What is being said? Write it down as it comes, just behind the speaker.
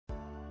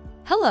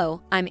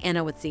Hello, I'm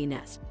Anna with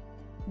ZNest.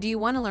 Do you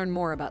want to learn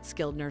more about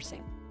skilled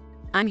nursing?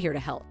 I'm here to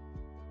help.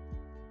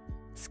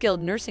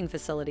 Skilled nursing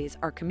facilities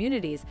are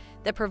communities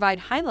that provide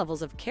high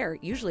levels of care,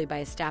 usually by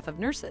a staff of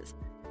nurses.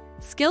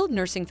 Skilled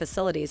nursing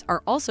facilities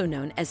are also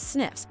known as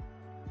SNFs.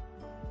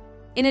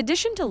 In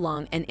addition to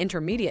long and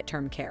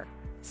intermediate-term care,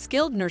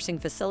 skilled nursing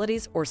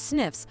facilities, or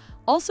SNFs,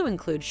 also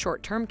include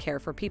short-term care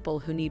for people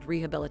who need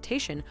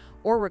rehabilitation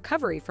or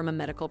recovery from a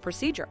medical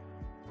procedure.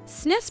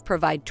 SNFs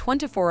provide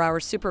 24-hour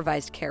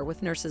supervised care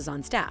with nurses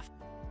on staff.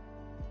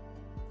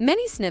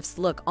 Many SNFs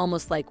look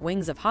almost like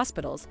wings of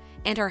hospitals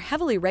and are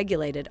heavily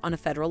regulated on a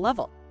federal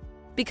level.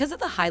 Because of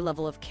the high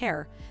level of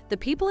care, the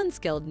people in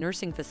skilled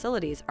nursing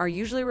facilities are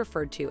usually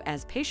referred to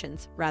as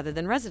patients rather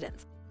than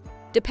residents.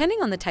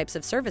 Depending on the types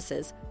of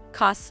services,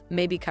 costs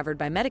may be covered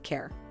by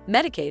Medicare,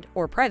 Medicaid,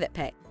 or private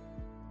pay.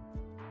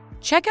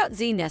 Check out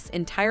ZNest's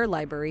entire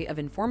library of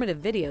informative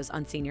videos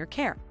on senior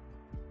care.